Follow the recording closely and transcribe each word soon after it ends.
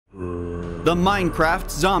the Minecraft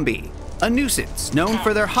zombie. A nuisance known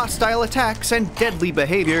for their hostile attacks and deadly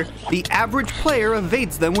behavior, the average player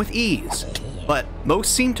evades them with ease. But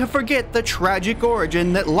most seem to forget the tragic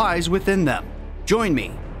origin that lies within them. Join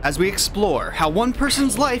me as we explore how one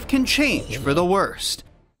person's life can change for the worst.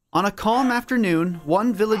 On a calm afternoon,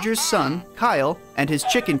 one villager's son, Kyle, and his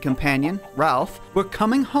chicken companion, Ralph, were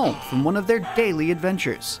coming home from one of their daily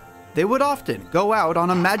adventures. They would often go out on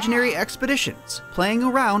imaginary expeditions, playing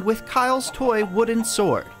around with Kyle's toy wooden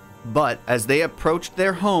sword. But as they approached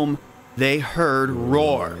their home, they heard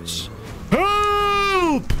roars.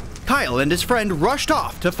 Help! Kyle and his friend rushed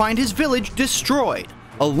off to find his village destroyed,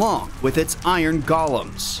 along with its iron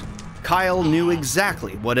golems. Kyle knew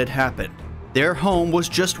exactly what had happened. Their home was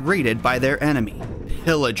just raided by their enemy,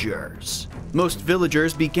 pillagers. Most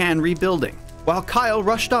villagers began rebuilding, while Kyle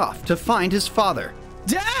rushed off to find his father.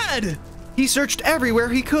 Dad! He searched everywhere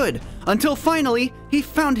he could, until finally he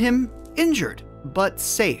found him injured, but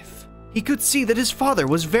safe. He could see that his father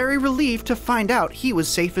was very relieved to find out he was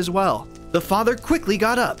safe as well. The father quickly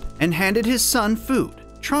got up and handed his son food,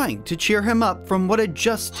 trying to cheer him up from what had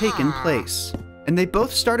just taken place. And they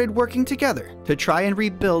both started working together to try and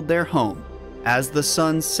rebuild their home. As the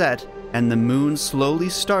sun set and the moon slowly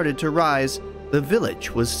started to rise, the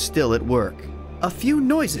village was still at work. A few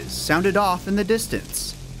noises sounded off in the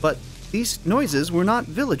distance, but these noises were not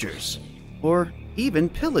villagers, or even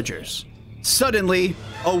pillagers. Suddenly,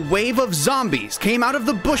 a wave of zombies came out of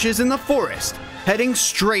the bushes in the forest, heading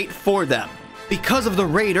straight for them. Because of the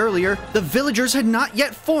raid earlier, the villagers had not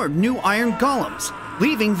yet formed new iron golems,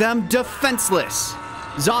 leaving them defenseless.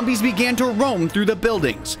 Zombies began to roam through the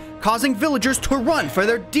buildings, causing villagers to run for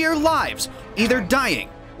their dear lives, either dying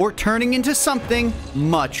or turning into something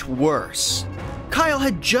much worse. Kyle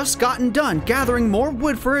had just gotten done gathering more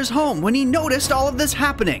wood for his home when he noticed all of this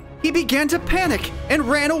happening. He began to panic and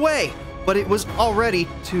ran away, but it was already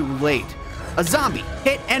too late. A zombie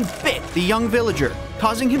hit and bit the young villager,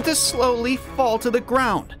 causing him to slowly fall to the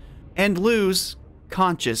ground and lose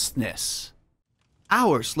consciousness.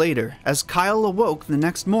 Hours later, as Kyle awoke the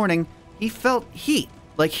next morning, he felt heat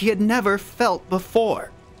like he had never felt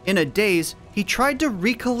before. In a daze, he tried to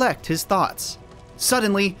recollect his thoughts.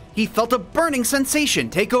 Suddenly, he felt a burning sensation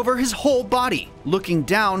take over his whole body. Looking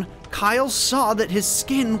down, Kyle saw that his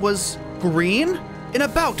skin was green. In a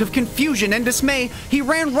bout of confusion and dismay, he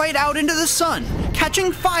ran right out into the sun,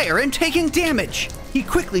 catching fire and taking damage. He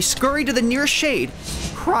quickly scurried to the nearest shade,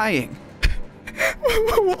 crying.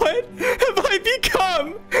 What have I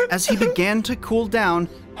become? As he began to cool down,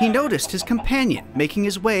 he noticed his companion making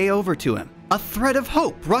his way over to him. A thread of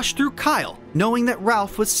hope rushed through Kyle, knowing that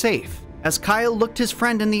Ralph was safe. As Kyle looked his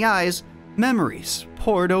friend in the eyes, memories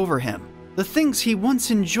poured over him. The things he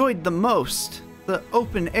once enjoyed the most, the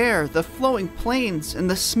open air, the flowing plains, and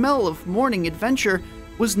the smell of morning adventure,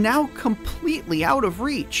 was now completely out of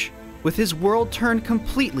reach. With his world turned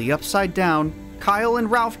completely upside down, Kyle and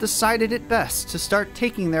Ralph decided it best to start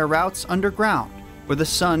taking their routes underground, where the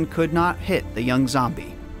sun could not hit the young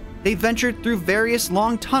zombie. They ventured through various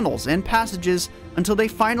long tunnels and passages until they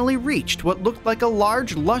finally reached what looked like a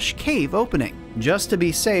large, lush cave opening. Just to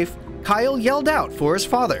be safe, Kyle yelled out for his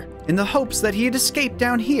father, in the hopes that he had escaped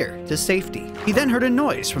down here to safety. He then heard a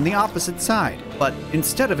noise from the opposite side, but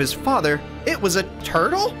instead of his father, it was a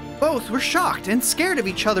turtle? Both were shocked and scared of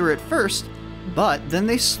each other at first, but then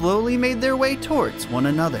they slowly made their way towards one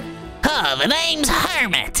another. Oh, the name's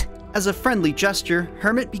Hermit. As a friendly gesture,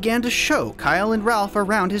 Hermit began to show Kyle and Ralph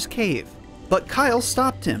around his cave. But Kyle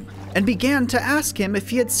stopped him and began to ask him if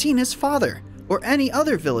he had seen his father or any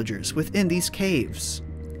other villagers within these caves.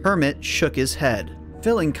 Hermit shook his head,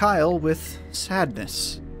 filling Kyle with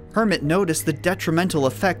sadness. Hermit noticed the detrimental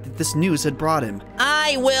effect that this news had brought him.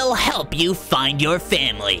 I will help you find your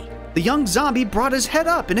family. The young zombie brought his head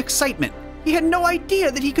up in excitement. He had no idea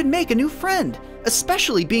that he could make a new friend,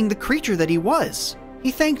 especially being the creature that he was. He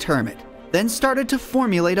thanked Hermit, then started to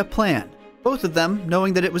formulate a plan. Both of them,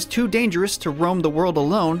 knowing that it was too dangerous to roam the world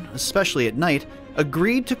alone, especially at night,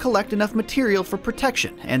 agreed to collect enough material for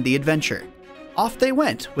protection and the adventure. Off they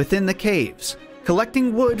went within the caves,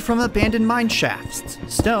 collecting wood from abandoned mine shafts,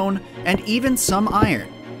 stone, and even some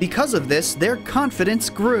iron. Because of this, their confidence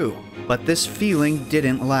grew. But this feeling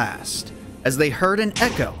didn't last, as they heard an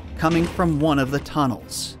echo coming from one of the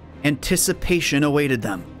tunnels. Anticipation awaited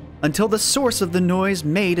them, until the source of the noise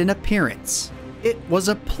made an appearance. It was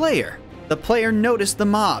a player. The player noticed the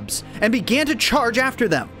mobs and began to charge after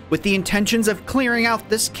them, with the intentions of clearing out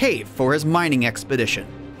this cave for his mining expedition.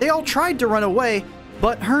 They all tried to run away,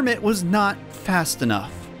 but Hermit was not fast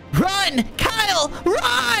enough. Run! Kyle,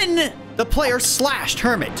 run! The player slashed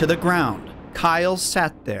Hermit to the ground. Kyle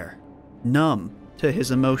sat there, numb to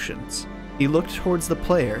his emotions. He looked towards the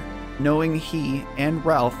player, knowing he and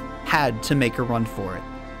Ralph had to make a run for it,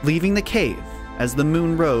 leaving the cave as the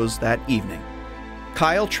moon rose that evening.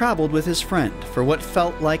 Kyle traveled with his friend for what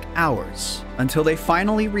felt like hours until they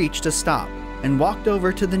finally reached a stop and walked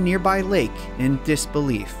over to the nearby lake in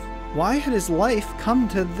disbelief. Why had his life come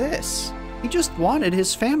to this? He just wanted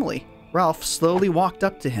his family. Ralph slowly walked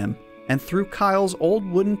up to him and threw Kyle's old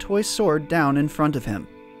wooden toy sword down in front of him.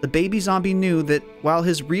 The baby zombie knew that while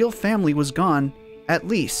his real family was gone, at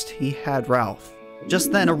least he had Ralph.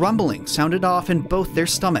 Just then, a rumbling sounded off in both their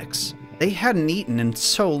stomachs. They hadn't eaten in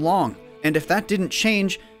so long, and if that didn't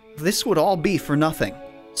change, this would all be for nothing.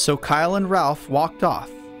 So Kyle and Ralph walked off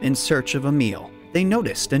in search of a meal. They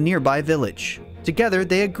noticed a nearby village. Together,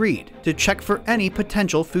 they agreed to check for any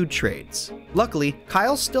potential food trades. Luckily,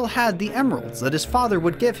 Kyle still had the emeralds that his father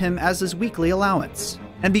would give him as his weekly allowance,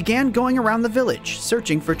 and began going around the village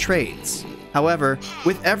searching for trades. However,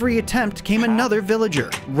 with every attempt came another villager,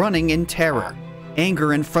 running in terror.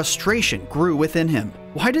 Anger and frustration grew within him.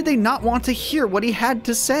 Why did they not want to hear what he had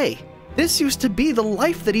to say? This used to be the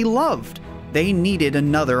life that he loved. They needed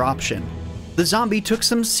another option. The zombie took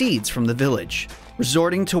some seeds from the village,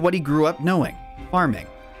 resorting to what he grew up knowing: farming.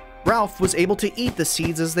 Ralph was able to eat the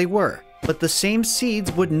seeds as they were, but the same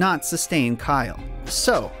seeds would not sustain Kyle.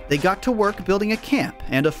 So, they got to work building a camp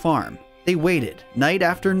and a farm. They waited night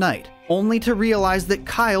after night, only to realize that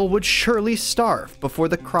Kyle would surely starve before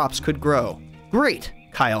the crops could grow. Great,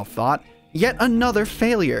 Kyle thought, yet another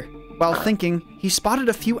failure. While thinking, he spotted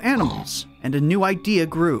a few animals, and a new idea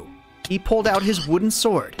grew. He pulled out his wooden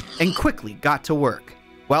sword and quickly got to work.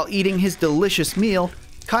 While eating his delicious meal,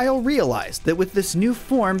 Kyle realized that with this new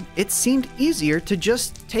form, it seemed easier to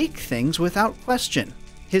just take things without question.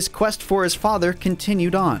 His quest for his father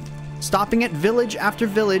continued on, stopping at village after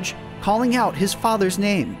village, calling out his father's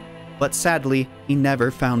name. But sadly, he never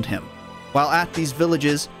found him. While at these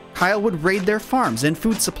villages, Kyle would raid their farms and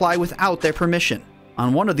food supply without their permission.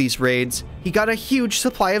 On one of these raids, he got a huge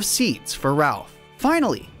supply of seeds for Ralph.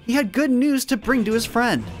 Finally, he had good news to bring to his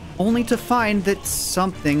friend, only to find that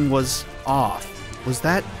something was off. Was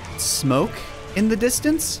that smoke in the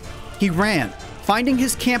distance? He ran, finding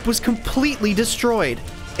his camp was completely destroyed,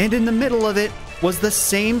 and in the middle of it was the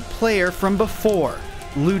same player from before,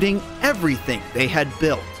 looting everything they had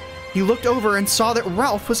built. He looked over and saw that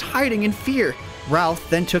Ralph was hiding in fear. Ralph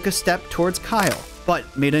then took a step towards Kyle,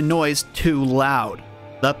 but made a noise too loud.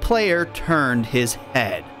 The player turned his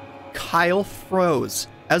head. Kyle froze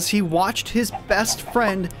as he watched his best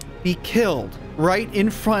friend be killed right in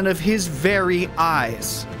front of his very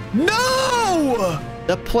eyes. No!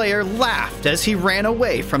 The player laughed as he ran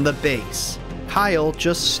away from the base. Kyle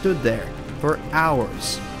just stood there for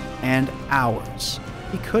hours and hours.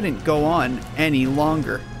 He couldn't go on any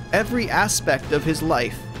longer. Every aspect of his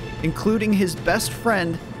life, including his best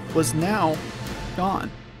friend, was now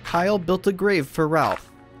gone. Kyle built a grave for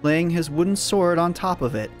Ralph, laying his wooden sword on top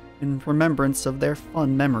of it in remembrance of their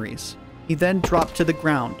fun memories. He then dropped to the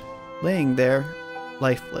ground, laying there,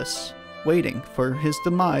 lifeless, waiting for his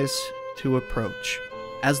demise to approach.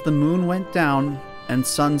 As the moon went down and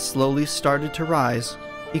sun slowly started to rise,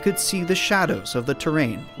 he could see the shadows of the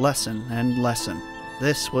terrain lessen and lessen.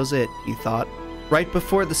 This was it, he thought. Right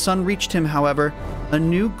before the sun reached him, however, a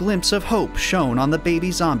new glimpse of hope shone on the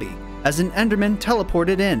baby zombie as an Enderman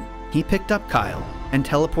teleported in. He picked up Kyle and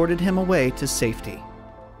teleported him away to safety.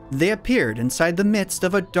 They appeared inside the midst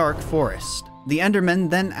of a dark forest. The Enderman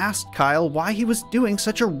then asked Kyle why he was doing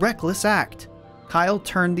such a reckless act. Kyle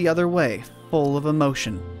turned the other way, full of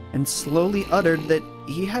emotion, and slowly uttered that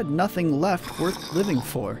he had nothing left worth living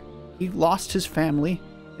for. He lost his family,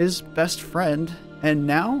 his best friend, and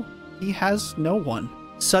now he has no one.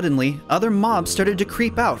 Suddenly, other mobs started to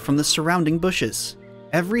creep out from the surrounding bushes.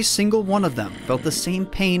 Every single one of them felt the same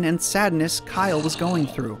pain and sadness Kyle was going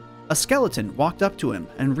through. A skeleton walked up to him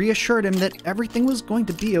and reassured him that everything was going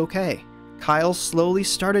to be okay. Kyle slowly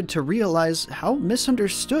started to realize how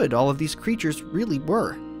misunderstood all of these creatures really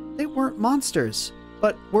were. They weren't monsters,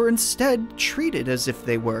 but were instead treated as if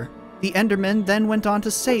they were. The Enderman then went on to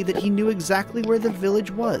say that he knew exactly where the village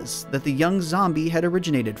was that the young zombie had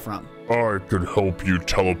originated from. I can help you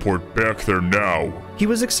teleport back there now. He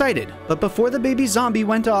was excited, but before the baby zombie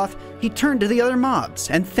went off, he turned to the other mobs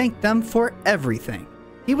and thanked them for everything.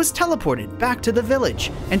 He was teleported back to the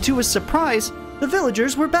village, and to his surprise, the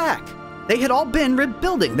villagers were back. They had all been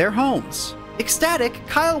rebuilding their homes. Ecstatic,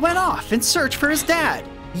 Kyle went off in search for his dad,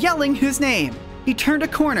 yelling his name. He turned a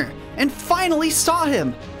corner and finally saw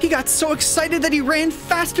him. He got so excited that he ran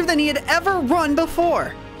faster than he had ever run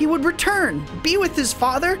before. he would return, be with his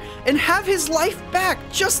father, and have his life back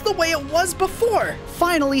just the way it was before.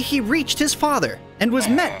 Finally, he reached his father and was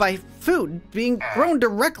met by food being thrown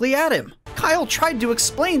directly at him. Kyle tried to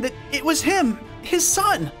explain that it was him, his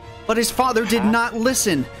son, but his father did not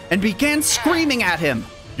listen and began screaming at him.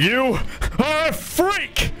 You are a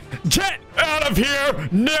freak! Get out of here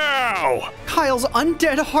now! Kyle's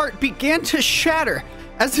undead heart began to shatter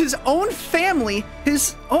as his own family,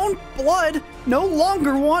 his own blood, no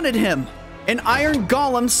longer wanted him. An iron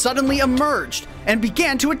golem suddenly emerged and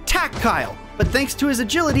began to attack Kyle, but thanks to his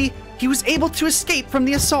agility, he was able to escape from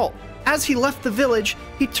the assault. As he left the village,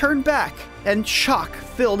 he turned back and shock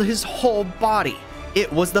filled his whole body.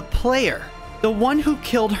 It was the player, the one who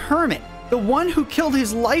killed Hermit, the one who killed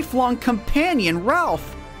his lifelong companion,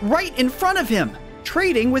 Ralph, right in front of him,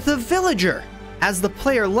 trading with a villager. As the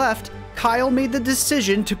player left, Kyle made the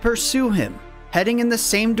decision to pursue him, heading in the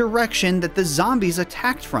same direction that the zombies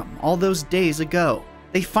attacked from all those days ago.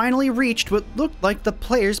 They finally reached what looked like the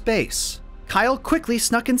player's base. Kyle quickly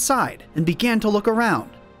snuck inside and began to look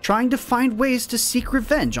around, trying to find ways to seek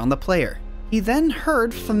revenge on the player. He then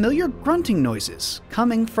heard familiar grunting noises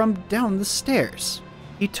coming from down the stairs.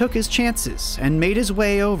 He took his chances and made his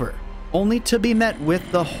way over, only to be met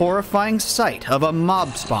with the horrifying sight of a mob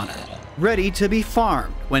spawner, ready to be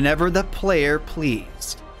farmed whenever the player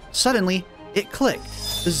pleased. Suddenly, it clicked.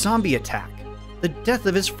 The zombie attack, the death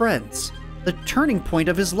of his friends, the turning point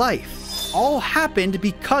of his life, all happened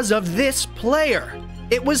because of this player.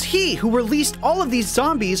 It was he who released all of these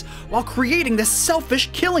zombies while creating this selfish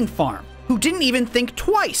killing farm, who didn't even think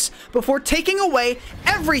twice before taking away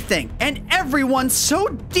everything and everyone so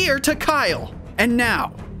dear to Kyle. And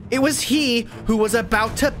now, it was he who was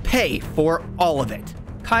about to pay for all of it.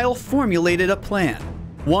 Kyle formulated a plan,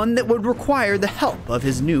 one that would require the help of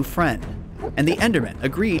his new friend, and the Enderman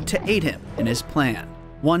agreed to aid him in his plan.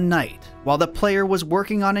 One night, while the player was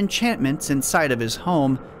working on enchantments inside of his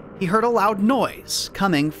home, he heard a loud noise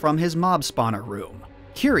coming from his mob spawner room.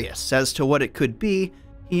 Curious as to what it could be,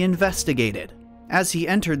 he investigated. As he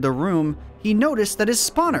entered the room, he noticed that his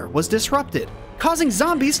spawner was disrupted, causing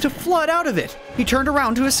zombies to flood out of it. He turned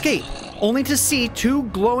around to escape, only to see two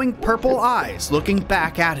glowing purple eyes looking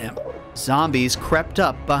back at him. Zombies crept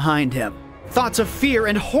up behind him. Thoughts of fear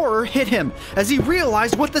and horror hit him as he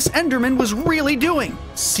realized what this Enderman was really doing,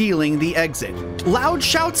 sealing the exit. Loud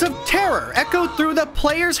shouts of terror echoed through the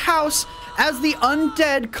player's house as the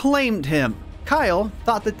undead claimed him. Kyle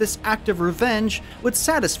thought that this act of revenge would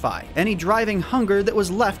satisfy any driving hunger that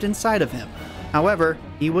was left inside of him. However,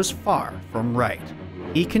 he was far from right.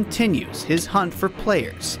 He continues his hunt for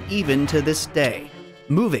players even to this day,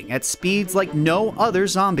 moving at speeds like no other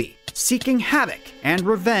zombie, seeking havoc and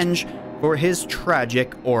revenge for his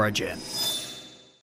tragic origin.